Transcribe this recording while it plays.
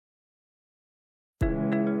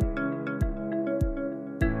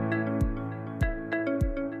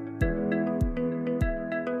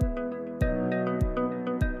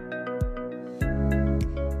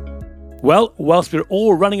Well, whilst we're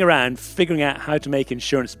all running around figuring out how to make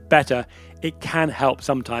insurance better, it can help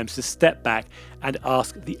sometimes to step back and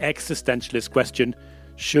ask the existentialist question,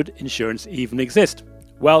 should insurance even exist?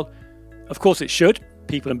 Well, of course it should.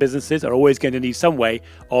 People and businesses are always going to need some way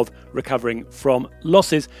of recovering from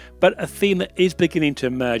losses, but a theme that is beginning to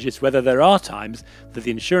emerge is whether there are times that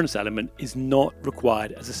the insurance element is not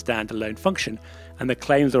required as a standalone function, and the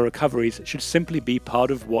claims or recoveries should simply be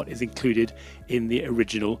part of what is included in the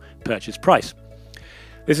original purchase price.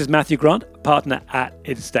 This is Matthew Grant, partner at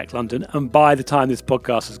Instech London, and by the time this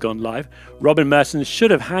podcast has gone live, Robin Merson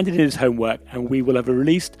should have handed in his homework and we will have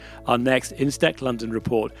released our next Instech London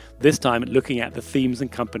report, this time looking at the themes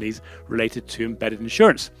and companies related to embedded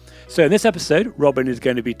insurance. So in this episode, Robin is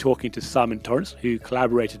going to be talking to Simon Torrance, who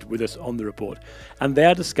collaborated with us on the report, and they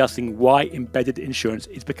are discussing why embedded insurance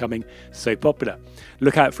is becoming so popular.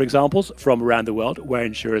 Look out for examples from around the world where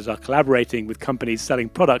insurers are collaborating with companies selling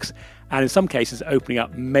products and in some cases opening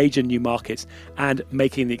up major new markets and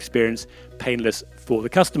making the experience painless for the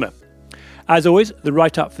customer. As always, the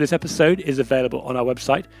write-up for this episode is available on our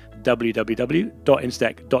website,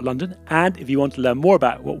 www.instech.london, and if you want to learn more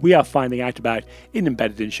about what we are finding out about in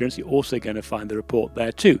embedded insurance, you're also going to find the report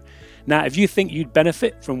there too. Now, if you think you'd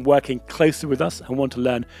benefit from working closer with us and want to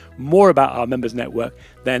learn more about our members network,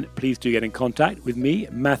 then please do get in contact with me,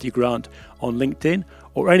 Matthew Grant, on LinkedIn,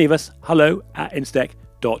 or any of us,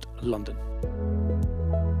 hello@instech.london.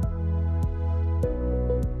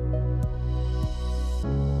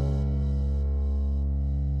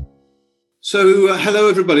 So, hello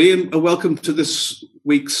everybody, and welcome to this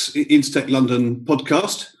week's Instech London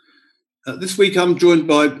podcast. This week I'm joined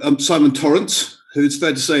by Simon Torrance, who it's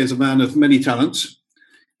fair to say is a man of many talents.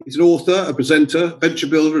 He's an author, a presenter, venture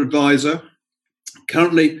builder, advisor,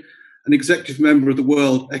 currently an executive member of the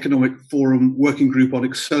World Economic Forum Working Group on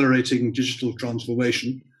Accelerating Digital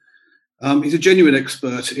Transformation. He's a genuine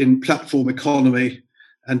expert in platform economy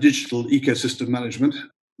and digital ecosystem management,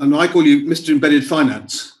 and I call you Mr. Embedded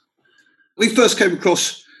Finance. We first came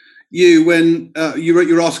across you when you wrote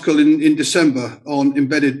your article in December on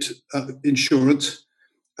embedded insurance,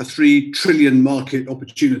 a 3 trillion market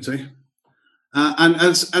opportunity. And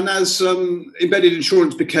as embedded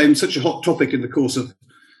insurance became such a hot topic in the course of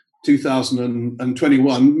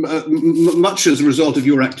 2021, much as a result of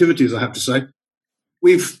your activities, I have to say,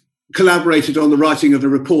 we've collaborated on the writing of a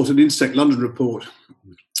report, an Instech London report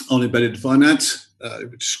on embedded finance,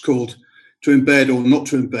 which is called To Embed or Not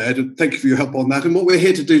to Embed. And thank you for your help on that. And what we're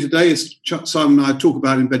here to do today is Simon and I talk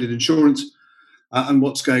about embedded insurance and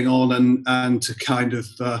what's going on, and to kind of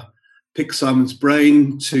pick Simon's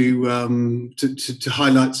brain to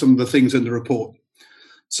highlight some of the things in the report.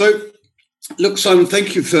 So, look, Simon,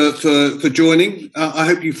 thank you for joining. I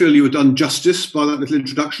hope you feel you were done justice by that little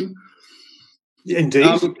introduction. Indeed,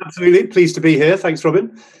 absolutely. Pleased to be here. Thanks,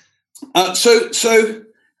 Robin.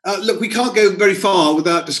 Look, we can't go very far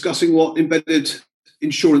without discussing what embedded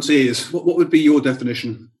insurance is. What would be your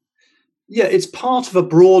definition? Yeah, it's part of a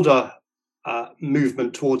broader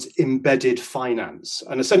movement towards embedded finance.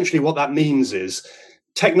 And essentially what that means is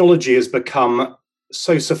technology has become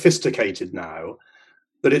so sophisticated now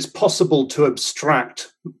that it's possible to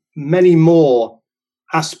abstract many more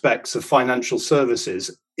aspects of financial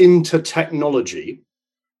services into technology,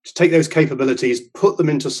 to take those capabilities, put them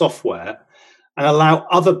into software, and allow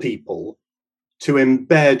other people to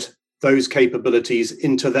embed those capabilities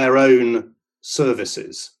into their own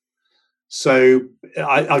services. So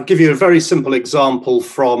I'll give you a very simple example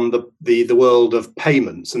from the world of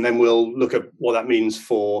payments, and then we'll look at what that means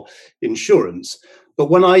for insurance. But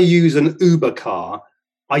when I use an Uber car,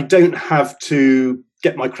 I don't have to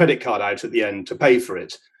get my credit card out at the end to pay for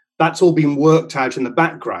it. That's all been worked out in the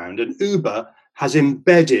background, and Uber has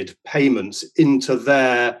embedded payments into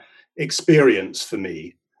their experience for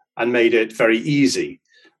me and made it very easy.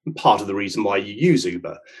 Part of the reason why you use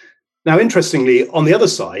Uber. Now, interestingly, on the other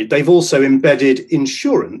side, they've also embedded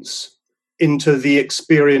insurance into the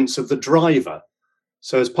experience of the driver.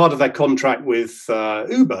 So as part of their contract with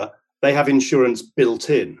Uber, they have insurance built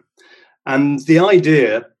in. And the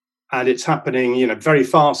idea, and it's happening, very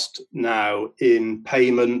fast now in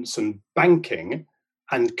payments and banking,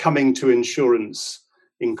 and coming to insurance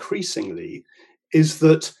increasingly, is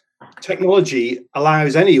that technology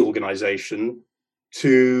allows any organization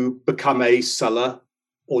to become a seller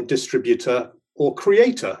or distributor or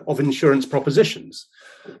creator of insurance propositions,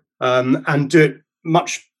 and do it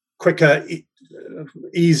much quicker,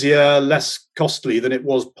 easier, less costly than it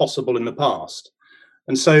was possible in the past.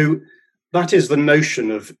 And so that is the notion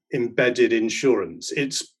of embedded insurance.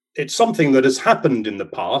 It's something that has happened in the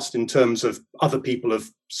past in terms of other people have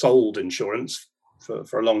sold insurance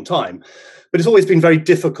for a long time. But it's always been very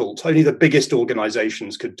difficult. Only the biggest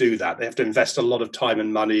organizations could do that. They have to invest a lot of time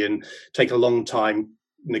and money and take a long time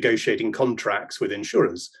negotiating contracts with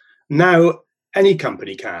insurers. Now, any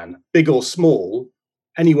company can, big or small,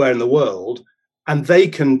 anywhere in the world, and they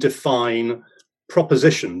can define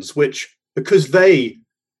propositions which, because they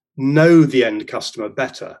know the end customer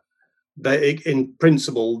better, in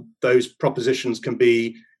principle, those propositions can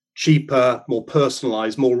be cheaper, more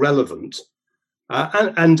personalized, more relevant,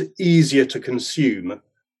 and easier to consume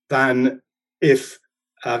than if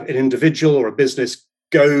an individual or a business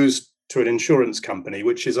goes to an insurance company,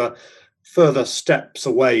 which is a further steps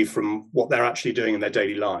away from what they're actually doing in their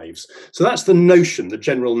daily lives. So that's the notion, the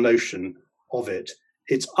general notion of it.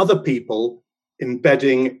 It's other people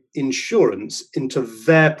embedding insurance into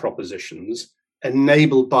their propositions,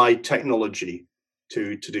 enabled by technology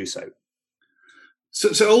to do so.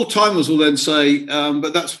 So old timers will then say,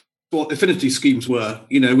 but that's what affinity schemes were.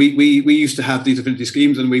 You know, we used to have these affinity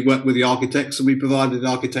schemes, and we worked with the architects, and we provided the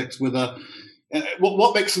architects with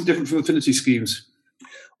what makes them different from affinity schemes?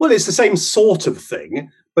 Well, it's the same sort of thing,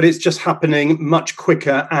 but it's just happening much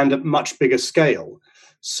quicker and at much bigger scale.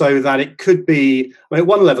 So that it could be, at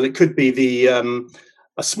one level, it could be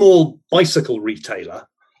a small bicycle retailer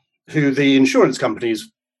who the insurance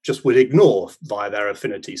companies just would ignore via their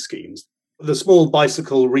affinity schemes. The small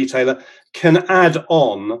bicycle retailer can add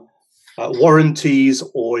on warranties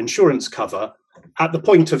or insurance cover at the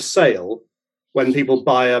point of sale when people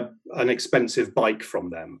buy an expensive bike from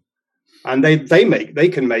them. And they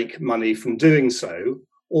can make money from doing so,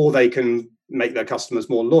 or they can make their customers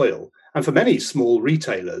more loyal. And for many small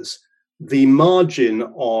retailers, the margin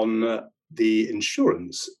on the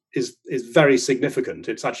insurance is very significant.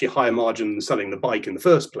 It's actually higher margin than selling the bike in the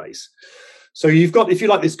first place. So you've got, if you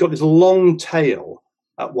like, it's got this long tail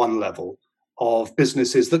at one level of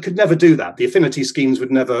businesses that could never do that. The affinity schemes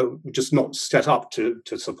would never, just not set up to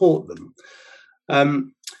support them.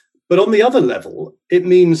 But on the other level, it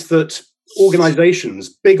means that organizations,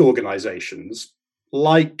 big organizations,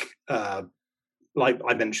 like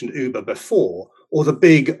I mentioned Uber before, or the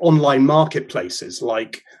big online marketplaces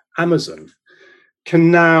like Amazon,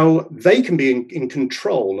 can be in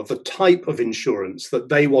control of the type of insurance that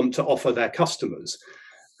they want to offer their customers.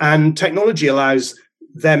 And technology allows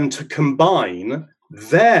them to combine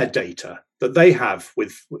their data that they have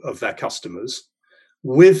of their customers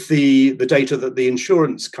with the data that the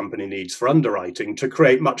insurance company needs for underwriting to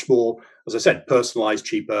create much more, as I said, personalized,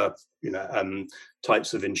 cheaper,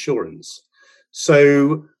 types of insurance.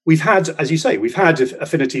 So we've had, as you say, we've had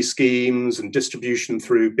affinity schemes and distribution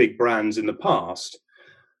through big brands in the past.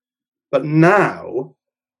 But now,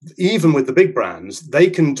 even with the big brands, they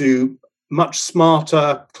can do much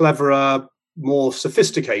smarter, cleverer, more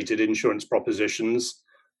sophisticated insurance propositions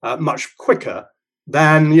much quicker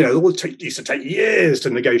than, it used to take years to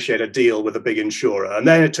negotiate a deal with a big insurer. And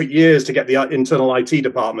then it took years to get the internal IT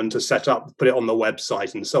department to set up, put it on the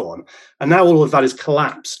website and so on. And now all of that is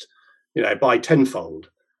collapsed, by tenfold.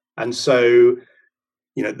 And so,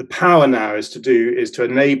 the power now is to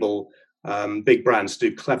enable big brands to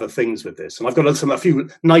do clever things with this. And I've got a few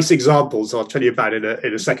nice examples I'll tell you about in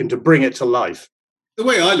a second to bring it to life. The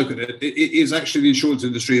way I look at it is actually the insurance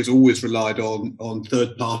industry has always relied on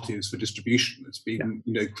third parties for distribution. It's been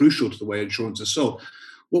crucial to the way insurance is sold.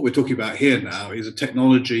 What we're talking about here now is a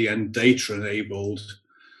technology and data enabled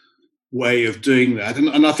way of doing that.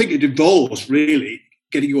 And I think it involves really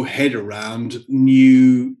getting your head around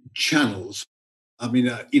new channels. I mean,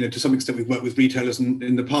 to some extent we've worked with retailers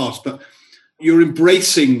in the past, but you're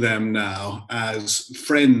embracing them now as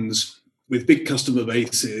friends with big customer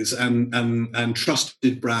bases and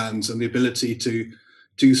trusted brands and the ability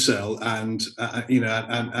to sell and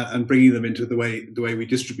bringing them into the way we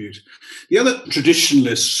distribute. The other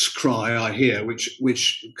traditionalist cry I hear, which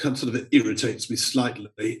sort of irritates me slightly,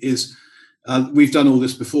 is we've done all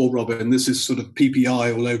this before, Robin. This is sort of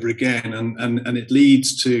PPI all over again, and it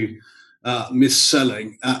leads to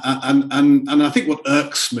mis-selling. And I think what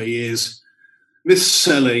irks me is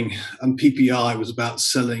mis-selling, and PPI was about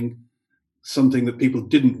selling something that people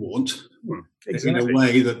didn't want in a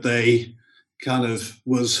way that they kind of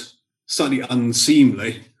was slightly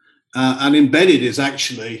unseemly. And embedded is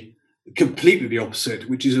actually completely the opposite,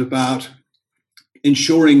 which is about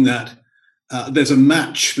ensuring that there's a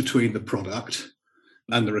match between the product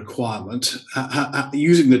and the requirement,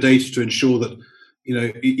 using the data to ensure that,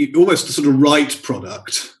 almost the sort of right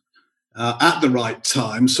product at the right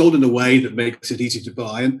time, sold in a way that makes it easy to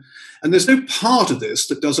buy. And there's no part of this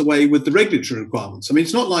that does away with the regulatory requirements. I mean,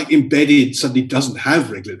 it's not like embedded suddenly doesn't have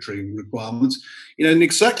regulatory requirements, in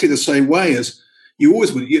exactly the same way as, you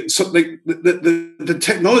always would. The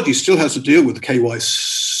technology still has to deal with the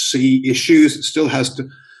KYC issues. It still has to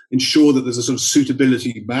ensure that there's a sort of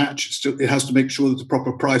suitability match. It has to make sure that the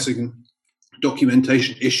proper pricing and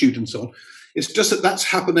documentation issued and so on. It's just that that's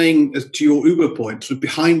happening, to your Uber point, sort of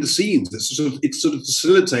behind the scenes. It's sort of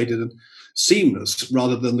facilitated and seamless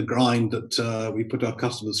rather than the grind that we put our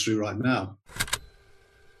customers through right now.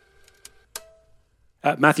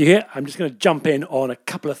 Matthew here. I'm just going to jump in on a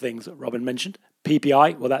couple of things that Robin mentioned.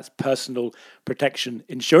 PPI, well, that's personal protection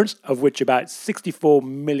insurance, of which about 64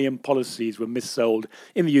 million policies were missold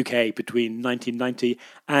in the UK between 1990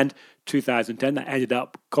 and 2010. That ended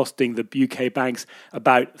up costing the UK banks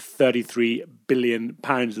about £33 billion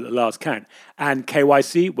at the last count. And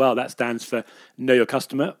KYC, well, that stands for Know Your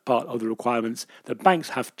Customer, part of the requirements that banks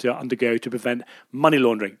have to undergo to prevent money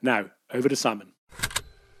laundering. Now, over to Simon.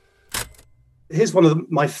 Here's one of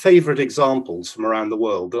my favourite examples from around the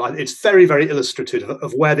world. It's very, very illustrative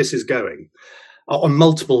of where this is going on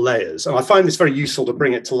multiple layers. And I find this very useful to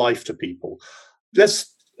bring it to life to people.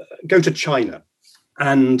 Let's go to China.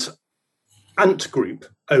 And Ant Group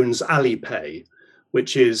owns Alipay,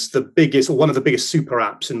 which is the biggest, or one of the biggest super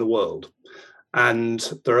apps in the world. And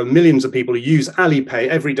there are millions of people who use Alipay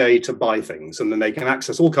every day to buy things. And then they can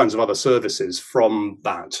access all kinds of other services from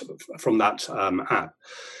that app.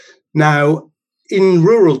 Now, in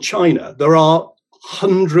rural China, there are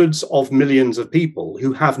hundreds of millions of people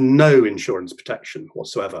who have no insurance protection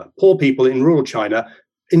whatsoever. Poor people in rural China,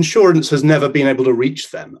 insurance has never been able to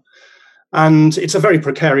reach them. And it's a very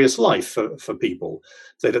precarious life for people.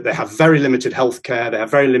 They have very limited healthcare, they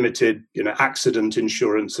have very limited, accident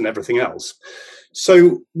insurance and everything else.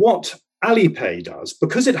 So what Alipay does,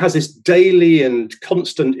 because it has this daily and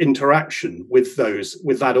constant interaction with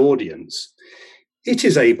that audience, it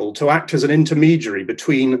is able to act as an intermediary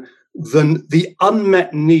between the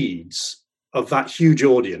unmet needs of that huge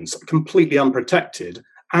audience, completely unprotected,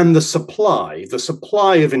 and the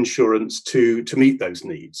supply of insurance to meet those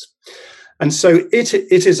needs. And so it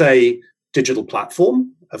is a digital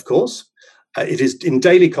platform, of course. It is in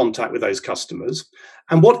daily contact with those customers.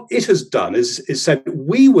 And what it has done is said,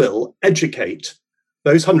 we will educate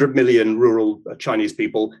those 100 million rural Chinese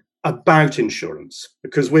people about insurance,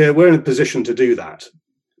 because we're in a position to do that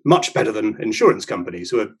much better than insurance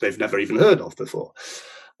companies who they've never even heard of before.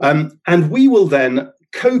 And we will then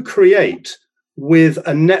co-create with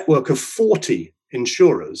a network of 40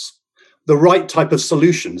 insurers the right type of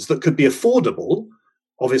solutions that could be affordable,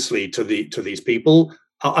 obviously, to these people,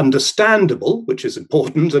 are understandable, which is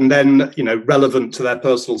important, and then relevant to their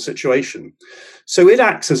personal situation. So it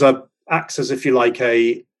acts as, if you like,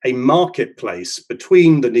 a marketplace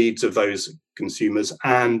between the needs of those consumers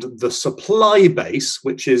and the supply base,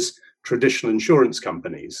 which is traditional insurance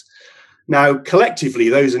companies. Now, collectively,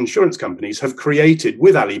 those insurance companies have created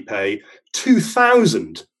with Alipay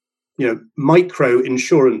 2,000, micro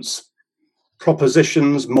insurance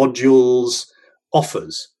propositions, modules,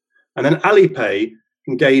 offers, and then Alipay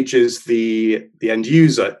engages the end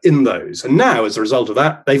user in those. And now, as a result of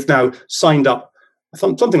that, they've now signed up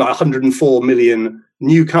something like 104 million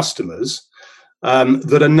new customers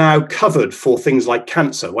that are now covered for things like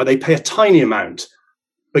cancer, where they pay a tiny amount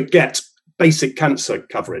but get basic cancer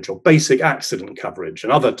coverage or basic accident coverage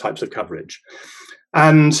and other types of coverage.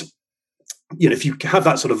 And if you have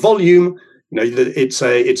that sort of volume, it's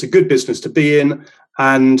a good business to be in,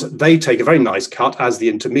 and they take a very nice cut as the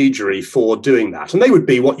intermediary for doing that. And they would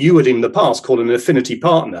be what you would in the past call an affinity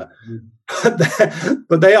partner.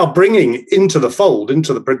 But they are bringing into the fold,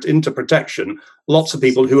 into protection, lots of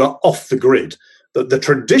people who are off the grid, that the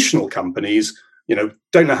traditional companies,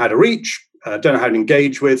 don't know how to reach, don't know how to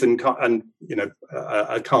engage with, and can't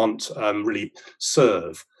really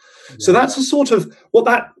serve. Yeah. So that's a sort of what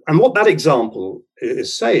that example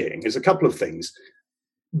is saying is a couple of things.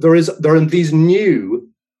 There are these new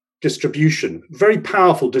very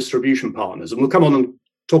powerful distribution partners, and we'll come on and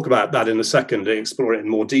talk about that in a second and explore it in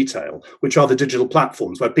more detail, which are the digital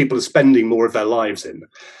platforms where people are spending more of their lives in.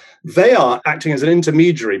 They are acting as an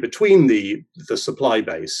intermediary between the supply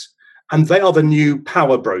base, and they are the new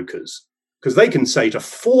power brokers, because they can say to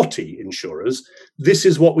 40 insurers, this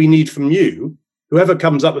is what we need from you. Whoever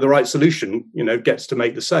comes up with the right solution, gets to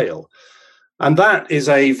make the sale. And that is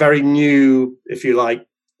a very new, if you like,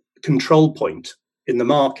 control point in the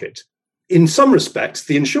market. In some respects,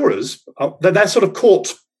 the insurers, they're sort of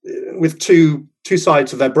caught with two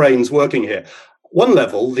sides of their brains working here. One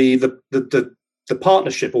level, the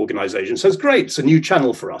partnership organization says, great, it's a new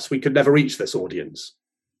channel for us. We could never reach this audience.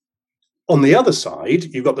 On the other side,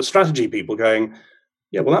 you've got the strategy people going,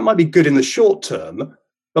 yeah, well, that might be good in the short term,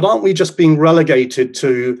 but aren't we just being relegated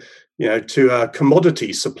to, to a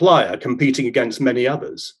commodity supplier competing against many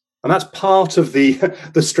others. And that's part of the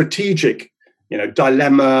strategic,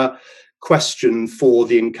 dilemma question for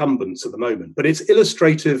the incumbents at the moment. But it's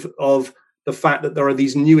illustrative of the fact that there are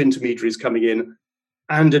these new intermediaries coming in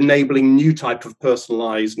and enabling new type of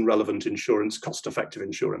personalized and relevant insurance, cost-effective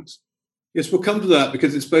insurance. Yes, we'll come to that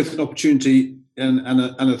because it's both an opportunity and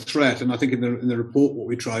a threat. And I think in the report, what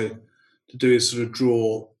we try to do is sort of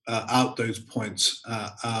draw out those points,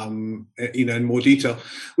 in more detail.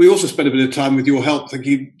 We also spent a bit of time with your help,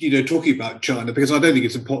 talking about China, because I don't think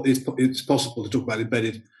it's possible to talk about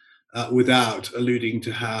embedded without alluding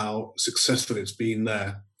to how successful it's been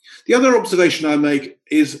there. The other observation I make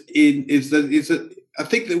is that I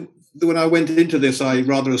think that when I went into this, I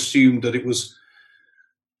rather assumed that it was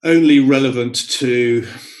only relevant to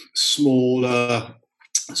smaller,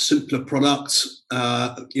 simpler products,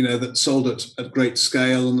 that sold at great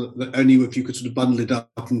scale, and that only if you could sort of bundle it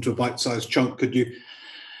up into a bite-sized chunk could you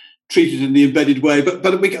treat it in the embedded way.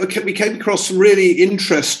 But we came across some really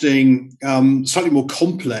interesting, slightly more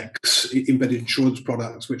complex embedded insurance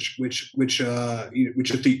products, which are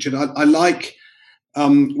featured. I like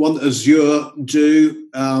one that Azure do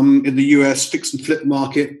in the US fix and flip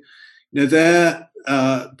market. Their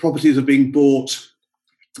properties are being bought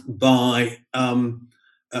by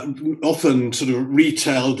often sort of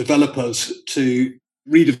retail developers to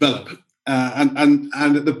redevelop. And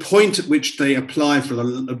at the point at which they apply for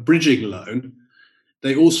a bridging loan,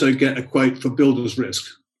 they also get a quote for builder's risk.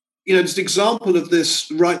 It's an example of this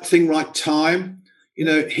right thing, right time.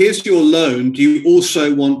 Here's your loan. Do you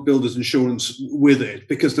also want builder's insurance with it?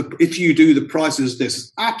 Because if you do, the price is this.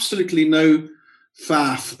 There's absolutely no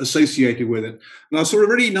faff associated with it. And I saw a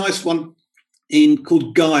really nice one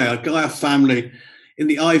called Gaia Family, in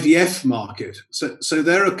the IVF market. So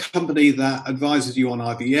they're a company that advises you on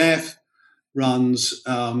IVF, runs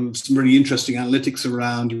some really interesting analytics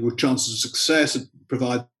around your chances of success, and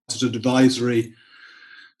provides advisory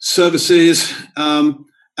services. And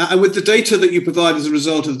with the data that you provide as a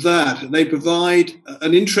result of that, they provide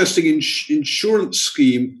an interesting insurance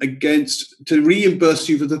scheme to reimburse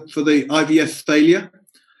you for the IVF failure.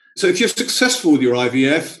 So if you're successful with your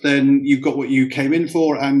IVF, then you've got what you came in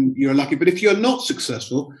for and you're lucky. But if you're not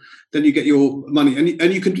successful, then you get your money.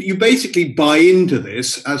 And you basically buy into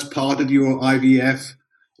this as part of your IVF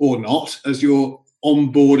or not, as your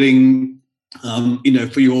onboarding,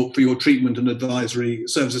 for your treatment and advisory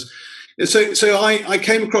services. So I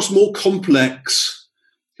came across more complex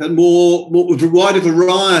and more wider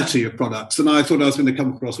variety of products than I thought I was going to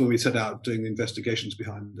come across when we set out doing the investigations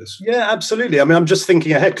behind this. Yeah, absolutely. I mean, I'm just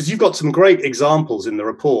thinking ahead because you've got some great examples in the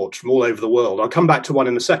report from all over the world. I'll come back to one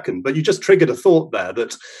in a second, but you just triggered a thought there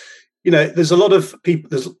that, there's a lot of people,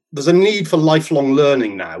 there's a need for lifelong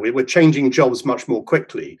learning now. We're changing jobs much more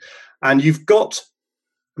quickly. And you've got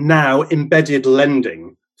now embedded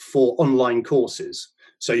lending for online courses.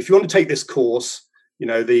 So if you want to take this course,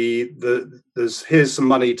 here's some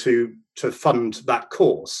money to fund that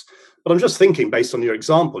course. But I'm just thinking, based on your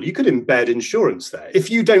example, you could embed insurance there. If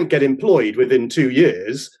you don't get employed within 2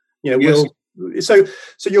 years, yes. So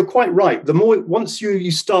you're quite right. The more once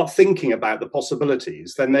you start thinking about the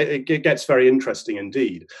possibilities, then it gets very interesting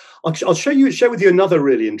indeed. I'll share with you another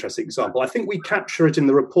really interesting example. I think we capture it in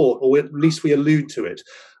the report, or at least we allude to it,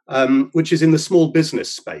 which is in the small business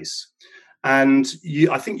space. And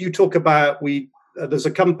I think you talk about there's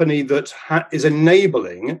a company that is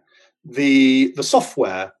enabling the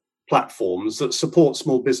software platforms that support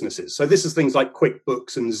small businesses. So this is things like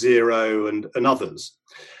QuickBooks and Xero and others.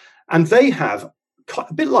 And they have,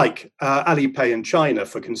 a bit like Alipay in China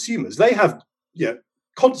for consumers, they have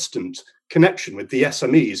constant connection with the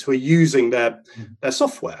SMEs who are using their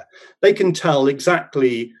software. They can tell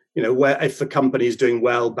exactly where, if the company is doing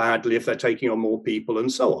well, badly, if they're taking on more people and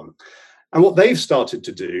so on. And what they've started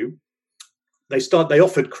to do, they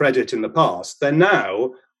offered credit in the past. They're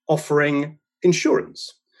now offering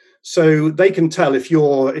insurance. So they can tell if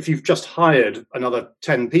you've just hired another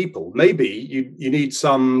 10 people, maybe you need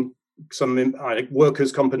some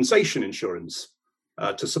workers' compensation insurance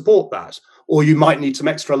to support that, or you might need some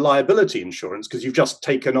extra liability insurance because you've just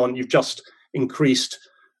increased,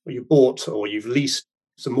 or you bought, or you've leased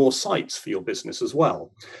some more sites for your business as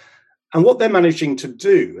well. And what they're managing to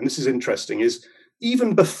do, and this is interesting, is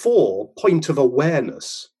even before point of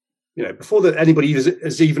awareness, before that anybody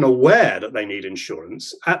is even aware that they need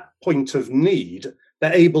insurance, at point of need,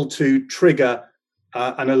 they're able to trigger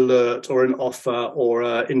an alert or an offer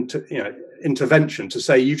or intervention to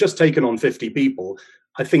say, you've just taken on 50 people,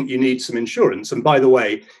 I think you need some insurance. And by the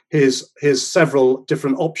way, here's several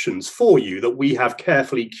different options for you that we have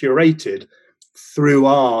carefully curated through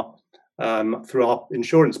our through our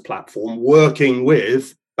insurance platform, working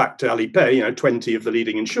with, back to Alipay, 20 of the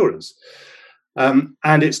leading insurers. And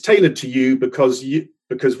it's tailored to you because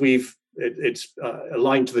it's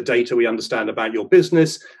aligned to the data we understand about your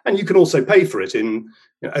business, and you can also pay for it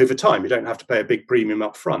over time. You don't have to pay a big premium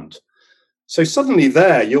up front. So suddenly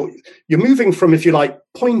there, you're moving from, if you like,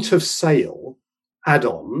 point of sale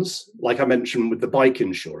add-ons, like I mentioned with the bike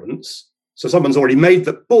insurance. So someone's already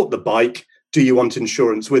bought the bike. Do you want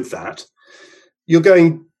insurance with that? You're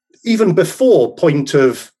going even before point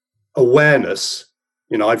of awareness.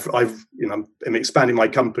 I'm expanding my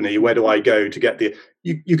company. Where do I go to get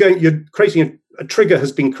you're creating a trigger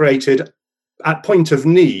has been created at point of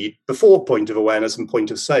need, before point of awareness and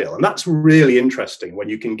point of sale. And that's really interesting when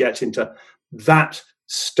you can get into that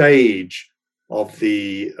stage of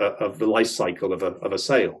the life cycle of a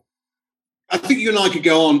sale. I think you and I could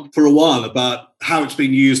go on for a while about how it's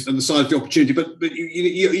being used and the size of the opportunity, but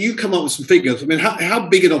you come up with some figures. I mean, how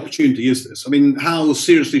big an opportunity is this? I mean, how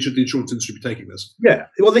seriously should the insurance industry be taking this? Yeah,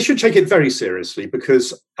 well, they should take it very seriously,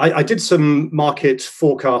 because I did some market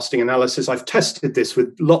forecasting analysis. I've tested this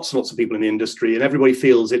with lots and lots of people in the industry, and everybody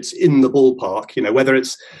feels it's in the ballpark. Whether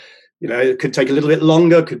it's it could take a little bit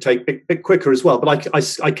longer, could take a bit quicker as well. But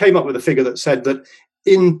I came up with a figure that said that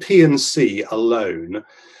in P&C alone,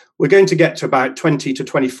 we're going to get to about 20 to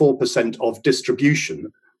 24% of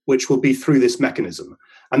distribution, which will be through this mechanism.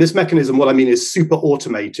 And this mechanism, what I mean, is super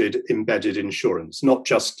automated embedded insurance, not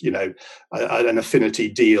just an affinity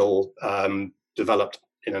deal developed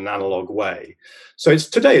in an analog way. So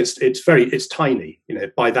today it's tiny,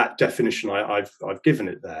 by that definition I've given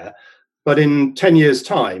it there. But in 10 years'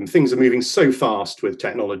 time, things are moving so fast with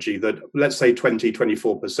technology that, let's say 20,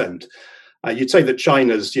 24%. You'd say that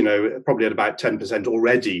China's, probably at about 10%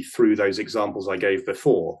 already through those examples I gave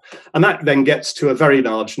before. And that then gets to a very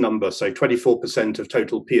large number. So 24% of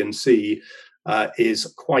total P&C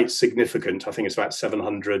is quite significant. I think it's about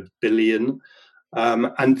 700 billion.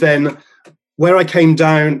 And then where I came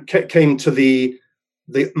to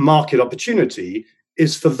the market opportunity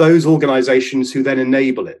is for those organizations who then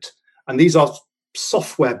enable it. And these are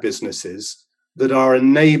software businesses that are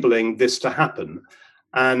enabling this to happen.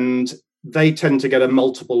 And they tend to get a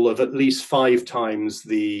multiple of at least 5 times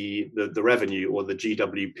the revenue, or the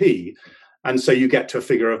GWP. And so you get to a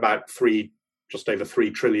figure of about just over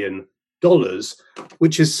 $3 trillion,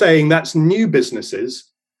 which is saying that's new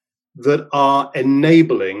businesses that are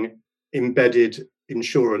enabling embedded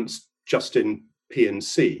insurance just in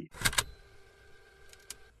P&C.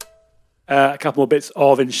 A couple more bits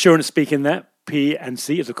of insurance speak in there.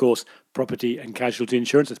 P&C is, of course, property and casualty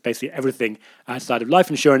insurance. It's basically everything outside of life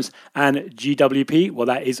insurance. And GWP, well,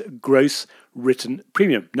 that is gross written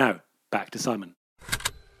premium. Now, back to Simon.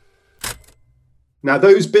 Now,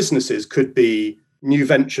 those businesses could be new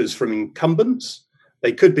ventures from incumbents.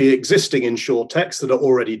 They could be existing insurtechs that are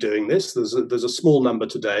already doing this. There's a small number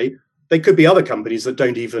today. They could be other companies that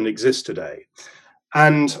don't even exist today.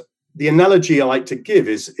 And the analogy I like to give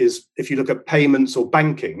is if you look at payments or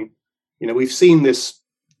banking, we've seen this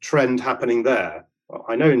trend happening there.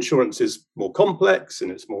 I know insurance is more complex and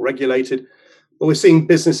it's more regulated, but we're seeing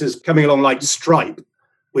businesses coming along like Stripe,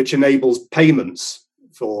 which enables payments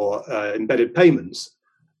for embedded payments,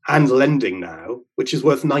 and lending now, which is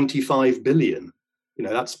worth 95 billion.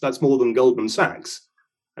 That's more than Goldman Sachs,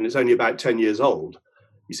 and it's only about 10 years old.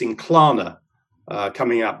 You've seen Klarna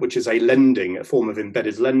coming up, which is a form of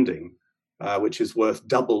embedded lending, which is worth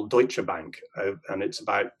double Deutsche Bank, and it's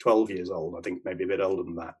about 12 years old, I think, maybe a bit older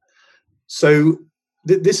than that. So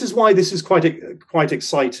this is why this is quite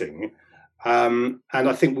exciting, and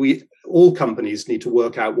I think all companies need to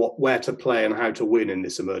work out where to play and how to win in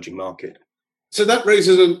this emerging market. So that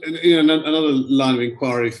raises another line of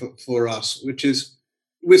inquiry for us, which is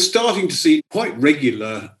we're starting to see quite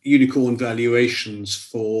regular unicorn valuations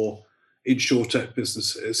for insurtech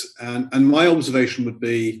businesses, and my observation would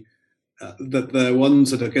be that the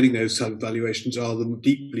ones that are getting those type of valuations are the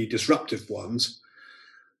deeply disruptive ones,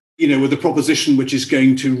 with a proposition which is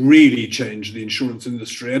going to really change the insurance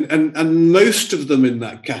industry. And most of them in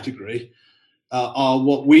that category are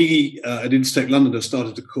what we at Instech London have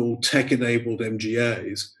started to call tech-enabled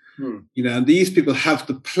MGAs. And these people have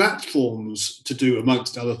the platforms to do,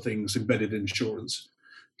 amongst other things, embedded insurance.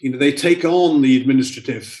 They take on the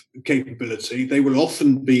administrative capability. They will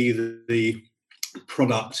often be the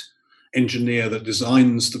product engineer that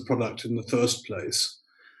designs the product in the first place.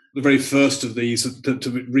 The very first of these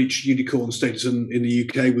to reach unicorn status in the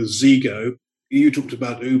UK was Zego. You talked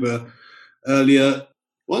about Uber earlier.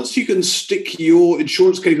 Once you can stick your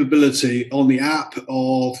insurance capability on the app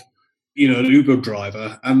of an Uber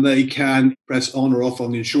driver, and they can press on or off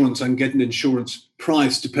on the insurance and get an insurance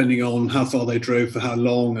price depending on how far they drove for how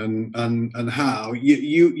long and how.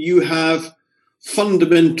 You have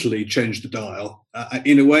fundamentally changed the dial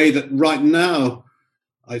in a way that right now,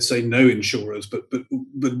 I'd say no insurers, but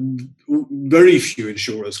very few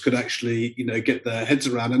insurers could actually get their heads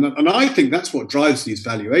around, and I think that's what drives these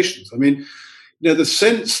valuations. I mean, the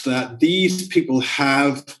sense that these people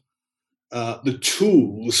have the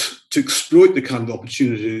tools to exploit the kind of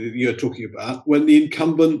opportunity that you're talking about when the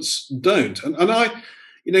incumbents don't. And I,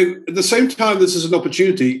 at the same time, this is an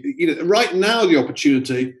opportunity. Right now, the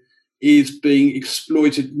opportunity is being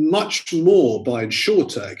exploited much more by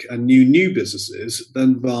insurtech and new businesses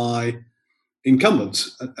than by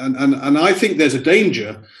incumbents. And I think there's a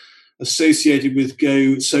danger associated with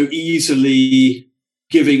Go so easily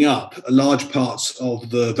giving up large parts of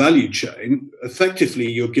the value chain. Effectively,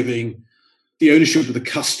 you're giving the ownership of the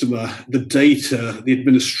customer, the data, the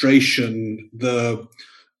administration,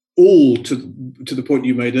 all to the point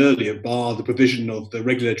you made earlier, bar the provision of the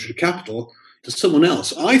regulatory capital, to someone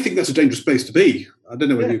else. I think that's a dangerous place to be. I don't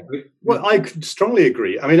know whether you agree. Well, I strongly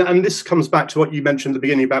agree. I mean, and this comes back to what you mentioned at the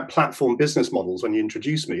beginning about platform business models when you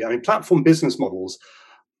introduced me. I mean, platform business models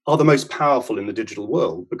are the most powerful in the digital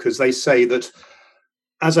world because they say that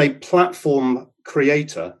as a platform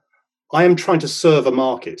creator, I am trying to serve a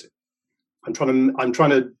market. I'm trying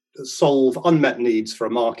to solve unmet needs for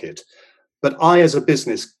a market, but I, as a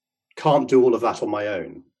business, can't do all of that on my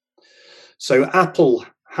own. So Apple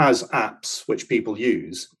has apps which people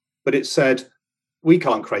use, but it said, we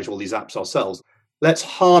can't create all these apps ourselves. Let's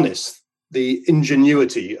harness the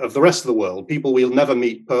ingenuity of the rest of the world, people we'll never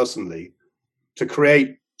meet personally, to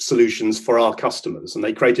create solutions for our customers. And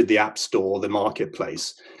they created the App Store, the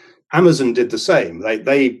marketplace. Amazon did the same.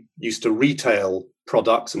 They used to retail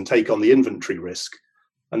products and take on the inventory risk.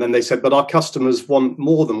 And then they said, but our customers want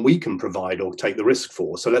more than we can provide or take the risk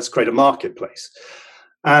for. So let's create a marketplace.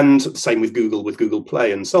 And same with Google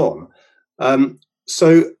Play and so on.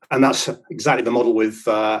 And that's exactly the model with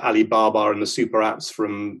Alibaba and the super apps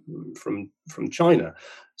from China.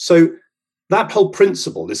 So that whole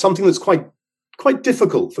principle is something that's quite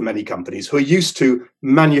difficult for many companies who are used to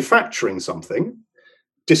manufacturing something,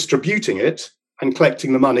 distributing it, and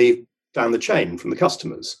collecting the money down the chain from the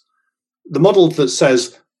customers. The model that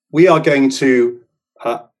says we are going to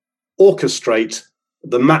orchestrate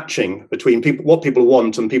the matching between what people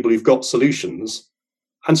want and people who've got solutions,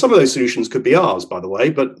 and some of those solutions could be ours, by the way,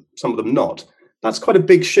 but some of them not. That's quite a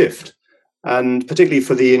big shift, and particularly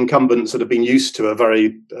for the incumbents that have been used to a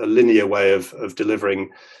very linear way of delivering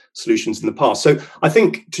solutions in the past. So I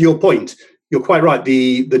think, to your point, you're quite right.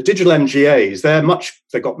 The digital MGAs,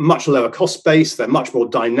 they've got much lower cost base. They're much more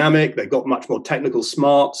dynamic. They've got much more technical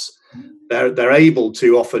smarts. They're able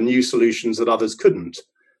to offer new solutions that others couldn't.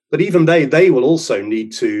 But even they will also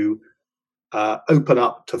need to open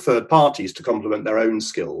up to third parties to complement their own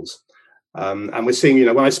skills. And we're seeing,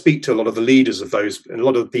 when I speak to a lot of the leaders of those, and a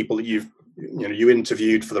lot of the people that you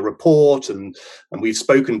interviewed for the report and we've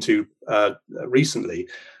spoken to recently,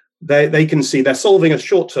 they can see they're solving a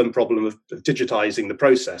short-term problem of digitizing the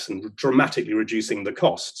process and dramatically reducing the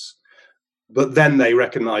costs. But then they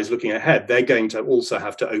recognize, looking ahead, they're going to also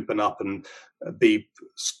have to open up and be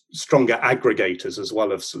stronger aggregators as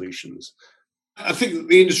well of solutions. I think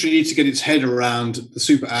the industry needs to get its head around the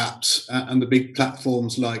super apps and the big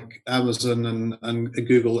platforms like Amazon and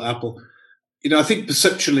Google, Apple. I think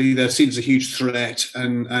perceptually they're seen as a huge threat,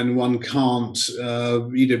 and one can't,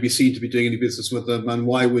 be seen to be doing any business with them. And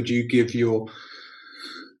why would you give your,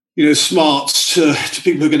 smarts to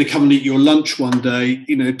people who are going to come and eat your lunch one day?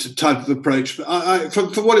 To type of approach. But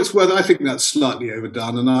for what it's worth, I think that's slightly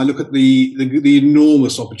overdone. And I look at the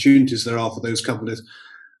enormous opportunities there are for those companies,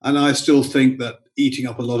 and I still think that eating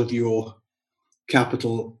up a lot of your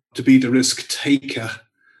capital to be the risk taker.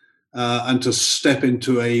 And to step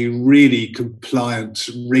into a really compliant,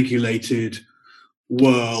 regulated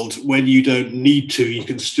world when you don't need to, you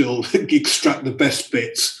can still extract the best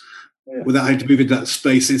bits without having to move into that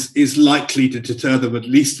space is likely to deter them, at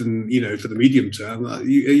least for the medium term.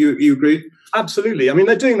 You agree? Absolutely. I mean,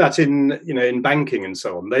 they're doing that in banking and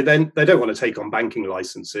so on. They don't want to take on banking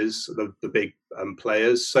licenses, the big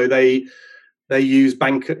players, so they use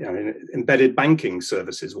embedded banking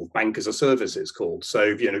services, or bank as a service it's called.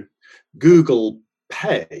 So, Google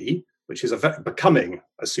Pay, which is becoming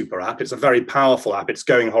a super app, it's a very powerful app. It's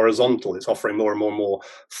going horizontal. It's offering more and more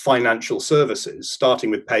financial services,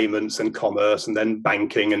 starting with payments and commerce and then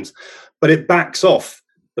banking. But it backs off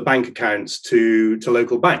the bank accounts to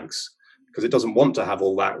local banks. because it doesn't want to have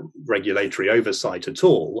all that regulatory oversight at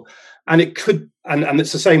all. And it could, and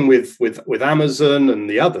it's the same with Amazon and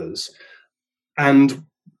the others. And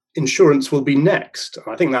insurance will be next.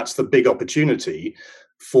 I think that's the big opportunity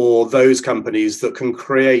for those companies that can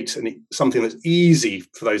create something that's easy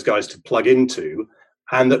for those guys to plug into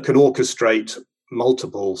and that can orchestrate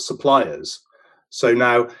multiple suppliers. So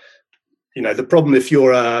now, the problem if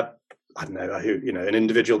you're an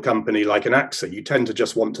individual company like an AXA, you tend to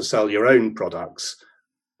just want to sell your own products.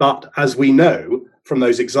 But as we know from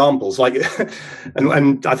those examples,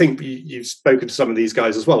 and I think you've spoken to some of these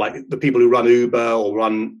guys as well, like the people who run Uber or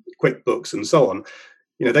run QuickBooks and so on,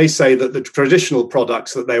 they say that the traditional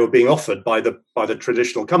products that they were being offered by the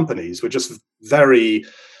traditional companies were just very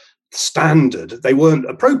standard. They weren't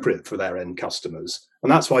appropriate for their end customers.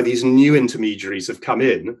 And that's why these new intermediaries have come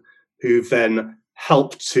in who've then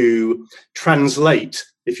helped to translate,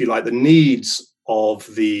 if you like, the needs of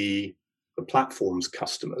the platform's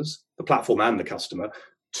customers, the platform and the customer,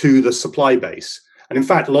 to the supply base. And in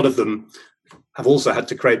fact, a lot of them have also had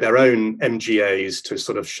to create their own MGAs to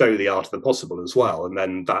sort of show the art of the possible as well. And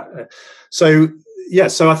then so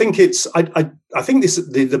I think I think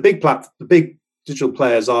the big digital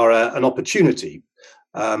players are an opportunity,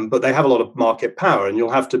 but they have a lot of market power, and you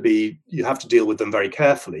have to deal with them very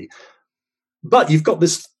carefully. But you've got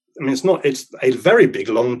this. I mean, it's a very big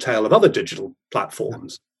long tail of other digital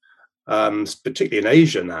platforms, particularly in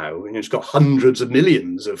Asia now. It's got hundreds of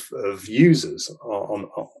millions of users on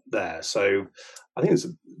there. So I think it's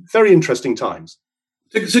very interesting times.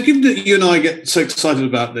 So given that you and I get so excited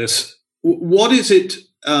about this, what is it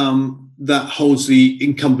that holds the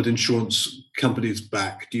incumbent insurance companies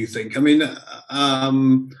back, do you think? I mean,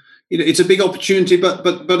 it's a big opportunity, but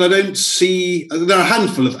I don't see. There are a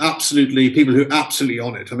handful of people who are absolutely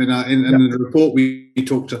on it. I mean, in the report we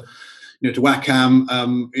talked to Wacom,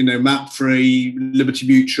 Mapfre, Liberty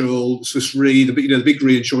Mutual, Swiss Re, the big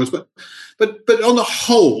reinsurers, but on the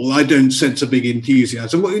whole, I don't sense a big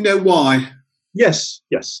enthusiasm. Why? Yes.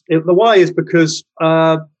 The why is because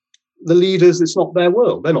the leaders, it's not their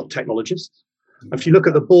world. They're not technologists. If you look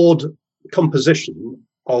at the board composition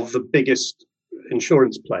of the biggest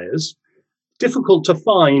insurance players, difficult to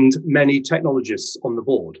find many technologists on the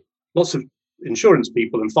board. Lots of insurance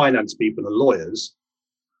people and finance people and lawyers,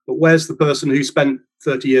 but where's the person who spent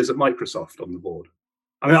 30 years at Microsoft on the board?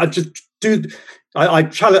 I mean, I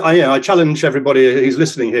challenge everybody who's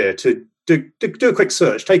listening here to do a quick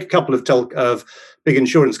search. Take a couple of big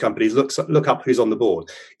insurance companies, look up who's on the board.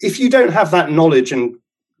 If you don't have that knowledge and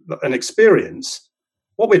experience,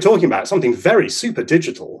 what we're talking about is something very super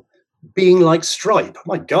digital, being like Stripe.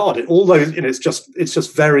 My God, it's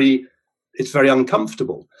very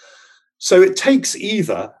uncomfortable. So it takes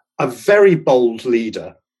either a very bold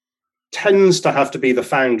leader, tends to have to be the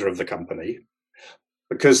founder of the company,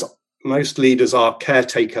 because most leaders are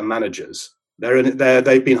caretaker managers.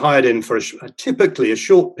 They've been hired in for typically a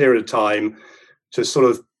short period of time to sort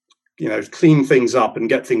of clean things up and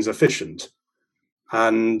get things efficient.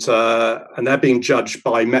 And they're being judged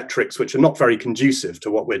by metrics which are not very conducive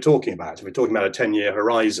to what we're talking about. If we're talking about a 10-year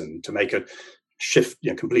horizon to make a shift,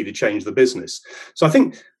 completely change the business. So I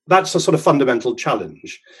think that's a sort of fundamental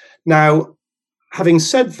challenge. Now, having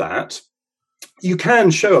said that, you can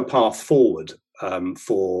show a path forward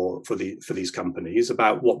for these companies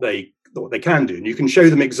about what they can do, and you can show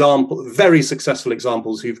them very successful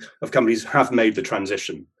examples of companies who have made the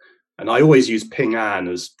transition. And I always use Ping An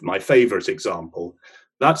as my favorite example.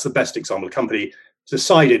 That's the best example. A company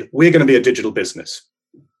decided we're going to be a digital business,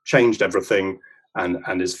 changed everything,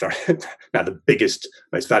 and is now the biggest,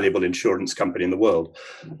 most valuable insurance company in the world.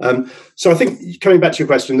 So I think, coming back to your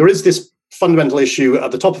question, there is this fundamental issue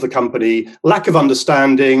at the top of the company: lack of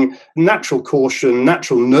understanding, natural caution,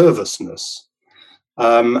 natural nervousness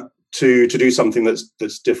to do something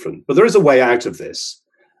that's different. But there is a way out of this.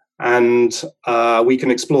 And we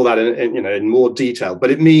can explore that in more detail.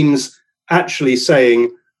 But it means actually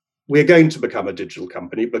saying we're going to become a digital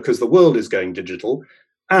company because the world is going digital,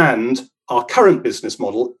 and our current business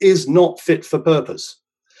model is not fit for purpose.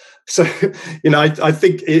 So, I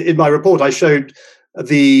think in my report I showed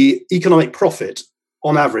the economic profit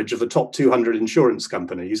on average of the top 200 insurance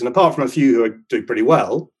companies, and apart from a few who are doing pretty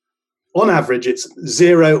well, on average, it's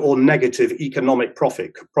zero or negative economic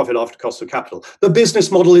profit after cost of capital. The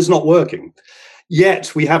business model is not working.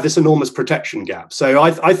 Yet we have this enormous protection gap. So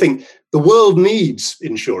I think the world needs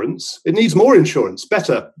insurance. It needs more insurance,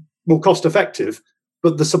 better, more cost effective,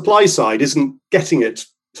 but the supply side isn't getting it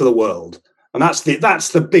to the world. And that's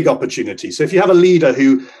the big opportunity. So if you have a leader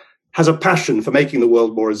who has a passion for making the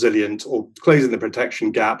world more resilient or closing the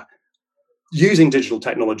protection gap, using digital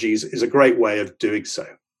technologies is a great way of doing so.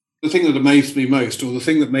 The thing that amazed me most, or the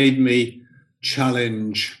thing that made me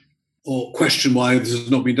challenge or question why this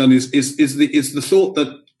has not been done, is the thought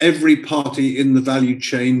that every party in the value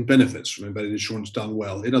chain benefits from embedded insurance done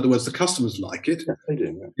well. In other words, the customers like it. Yeah, they do. Yeah.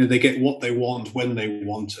 You know, they get what they want when they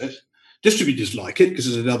want it. Distributors like it because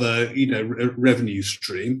it's another, revenue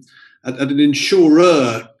stream. At an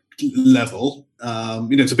insurer level,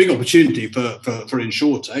 it's a big opportunity for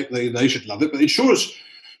InsurTech. They should love it, but insurers,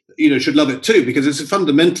 should love it too, because it's a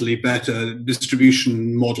fundamentally better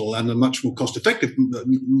distribution model and a much more cost-effective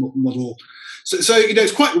model. So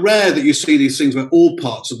it's quite rare that you see these things where all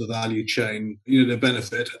parts of the value chain,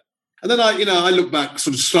 benefit. And then I look back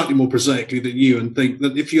sort of slightly more prosaically than you and think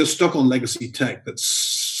that if you're stuck on legacy tech that's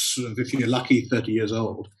sort of, if you're lucky, 30 years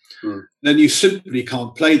old, then you simply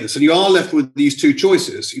can't play this. And you are left with these two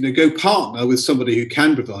choices. Go partner with somebody who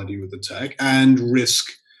can provide you with the tech and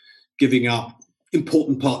risk giving up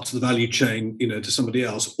important parts of the value chain, to somebody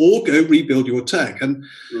else, or go rebuild your tech. And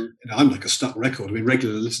I'm like a stuck record. I mean,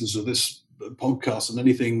 regular listeners of this podcast and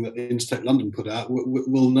anything that Instech London put out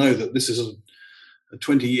will know that this is a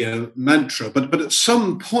 20-year mantra. But at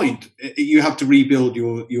some point, you have to rebuild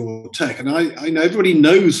your tech. And I know everybody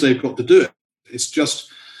knows they've got to do it.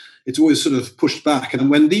 It's always sort of pushed back. And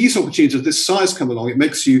when these opportunities of this size come along, it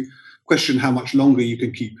makes you question how much longer you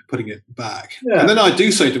can keep putting it back. Yeah. And then I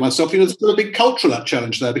do say to myself, there's a big cultural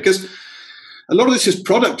challenge there, because a lot of this is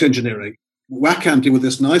product engineering. Wacom did with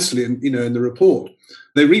this nicely in the report.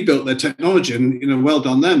 They rebuilt their technology and, well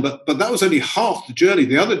done them. But that was only half the journey.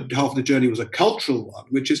 The other half of the journey was a cultural one,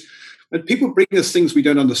 which is when people bring us things we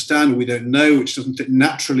don't understand, we don't know, which doesn't fit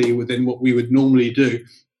naturally within what we would normally do.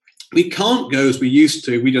 We can't go as we used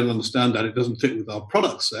to. We don't understand that. It doesn't fit with our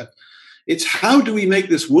product set. It's how do we make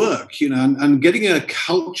this work, and getting a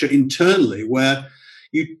culture internally where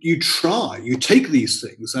you take these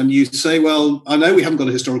things and you say, well, I know we haven't got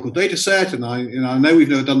a historical data set, and I know we've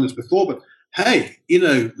never done this before, but hey,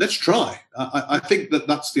 let's try. I think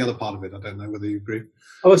that's the other part of it. I don't know whether you agree.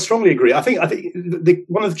 Oh, I strongly agree. I think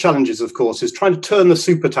one of the challenges, of course, is trying to turn the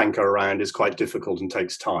supertanker around is quite difficult and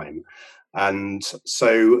takes time. And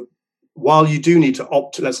so while you do need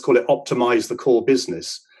to let's call it optimize the core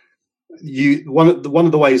business, one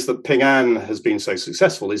of the ways that Ping An has been so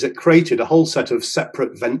successful is it created a whole set of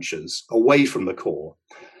separate ventures away from the core,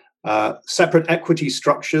 separate equity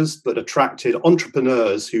structures that attracted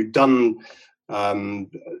entrepreneurs who'd done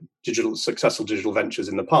successful digital ventures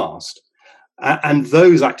in the past, and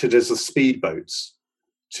those acted as the speedboats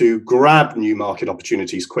to grab new market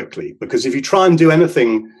opportunities quickly. Because if you try and do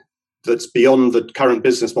anything that's beyond the current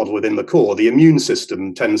business model within the core, the immune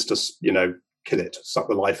system tends to, kill it, suck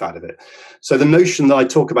the life out of it. So the notion that I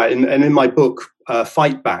talk about, in my book,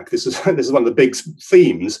 Fight Back, this is one of the big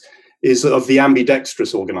themes, is of the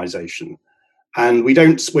ambidextrous organization. And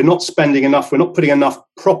we're not spending enough, we're not putting enough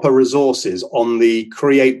proper resources on the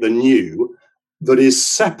create the new that is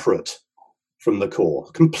separate from the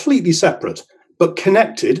core, completely separate, but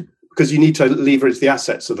connected, because you need to leverage the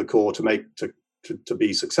assets of the core to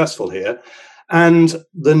be successful here. And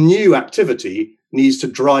the new activity needs to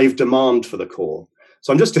drive demand for the core.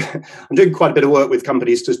 So I'm doing quite a bit of work with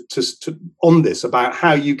companies on this, about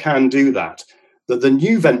how you can do that. That the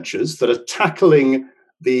new ventures that are tackling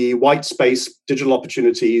the white space digital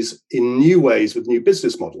opportunities in new ways with new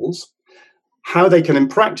business models, how they can in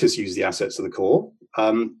practice use the assets of the core,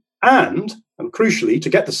 and crucially, to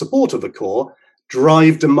get the support of the core,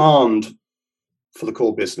 drive demand for the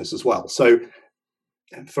core business as well. So,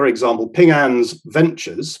 for example, Ping An's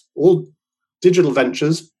ventures, all digital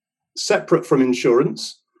ventures, separate from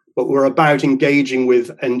insurance, but were about engaging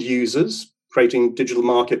with end users, creating digital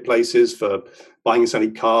marketplaces for buying and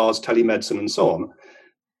selling cars, telemedicine, and so on.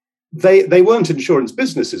 They weren't insurance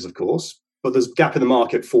businesses, of course, but there's a gap in the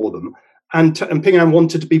market for them. And Ping An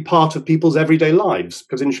wanted to be part of people's everyday lives,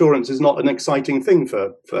 because insurance is not an exciting thing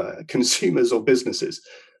for consumers or businesses.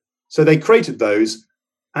 So they created those,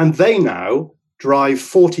 and they now drive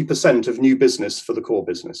 40% of new business for the core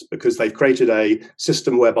business, because they've created a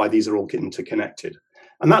system whereby these are all interconnected.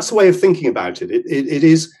 And that's the way of thinking about it.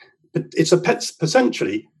 It's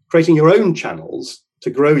essentially creating your own channels to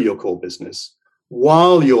grow your core business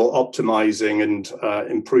while you're optimizing and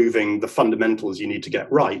improving the fundamentals you need to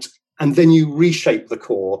get right. And then you reshape the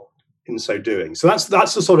core in so doing. So that's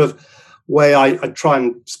the sort of way I try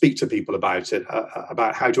and speak to people about it,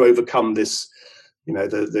 about how to overcome this,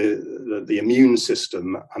 the immune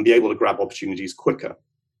system, and be able to grab opportunities quicker.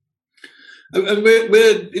 And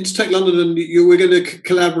we're Instech London, and we're going to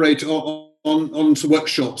collaborate on some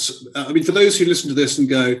workshops. I mean, for those who listen to this and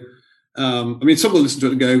go, I mean, some will listen to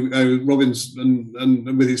it and go, "Oh, Robin's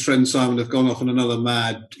and with his friend Simon have gone off on another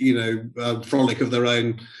mad, frolic of their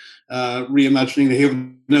own, reimagining. They have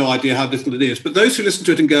no idea how difficult it is." But those who listen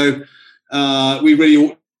to it and go, "We really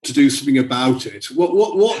ought to do something about it."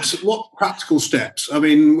 What practical steps? I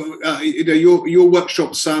mean, your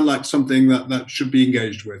workshops sound like something that should be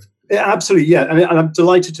engaged with. Yeah, absolutely, yeah, and I'm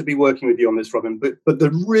delighted to be working with you on this, Robin. But the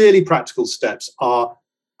really practical steps are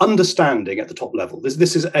understanding at the top level.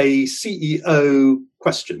 This is a CEO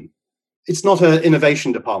question. It's not an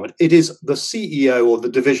innovation department. It is the CEO or the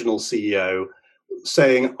divisional CEO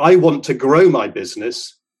saying, "I want to grow my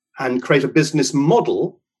business and create a business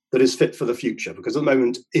model that is fit for the future," because at the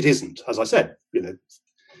moment it isn't. As I said,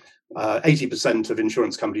 80% of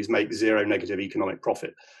insurance companies make zero negative economic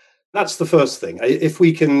profit. That's the first thing. If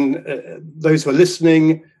we can, those who are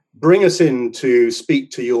listening, bring us in to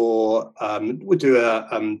speak to your, we'll do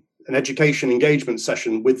an education engagement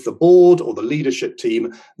session with the board or the leadership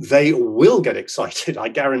team. They will get excited, I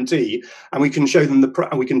guarantee, and we can show them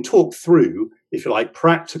and we can talk through, if you like,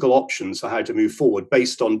 practical options for how to move forward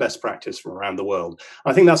based on best practice from around the world.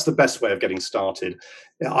 I think that's the best way of getting started.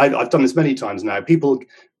 I've done this many times now.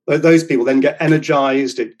 Those people then get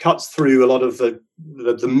energized. It cuts through a lot of the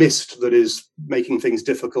mist that is making things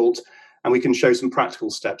difficult, and we can show some practical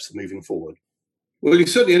steps for moving forward. Well, you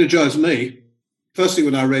certainly energized me. Firstly,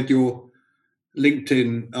 when I read your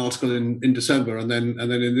LinkedIn article in December, and then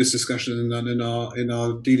in this discussion, and then in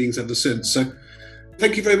our dealings ever since. So,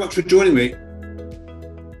 thank you very much for joining me.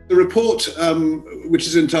 The report, which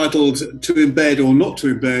is entitled "To Embed or Not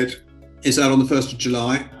to Embed," is out on the 1st of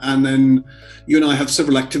July, and then you and I have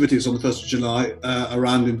several activities on the 1st of July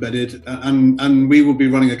around embedded, and we will be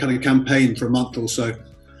running a kind of campaign for a month or so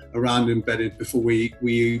around embedded before we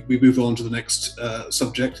move on to the next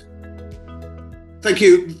subject. Thank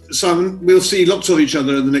you, Simon. We'll see lots of each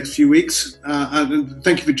other in the next few weeks, and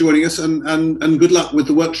thank you for joining us, and good luck with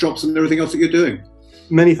the workshops and everything else that you're doing.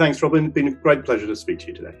 Many thanks, Robin. It's been a great pleasure to speak to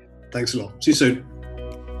you today. Thanks a lot. See you soon.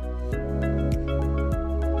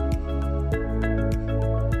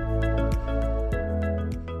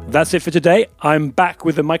 That's it for today. I'm back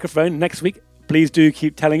with the microphone next week. Please do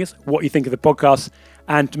keep telling us what you think of the podcast,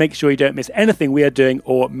 and to make sure you don't miss anything we are doing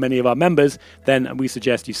or many of our members, then we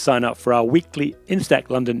suggest you sign up for our weekly Instech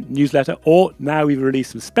London newsletter, or now we've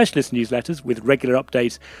released some specialist newsletters with regular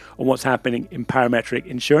updates on what's happening in parametric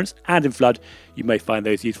insurance and in flood. You may find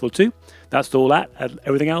those useful too. That's all that and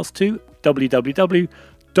everything else to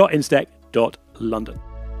www.instech.london.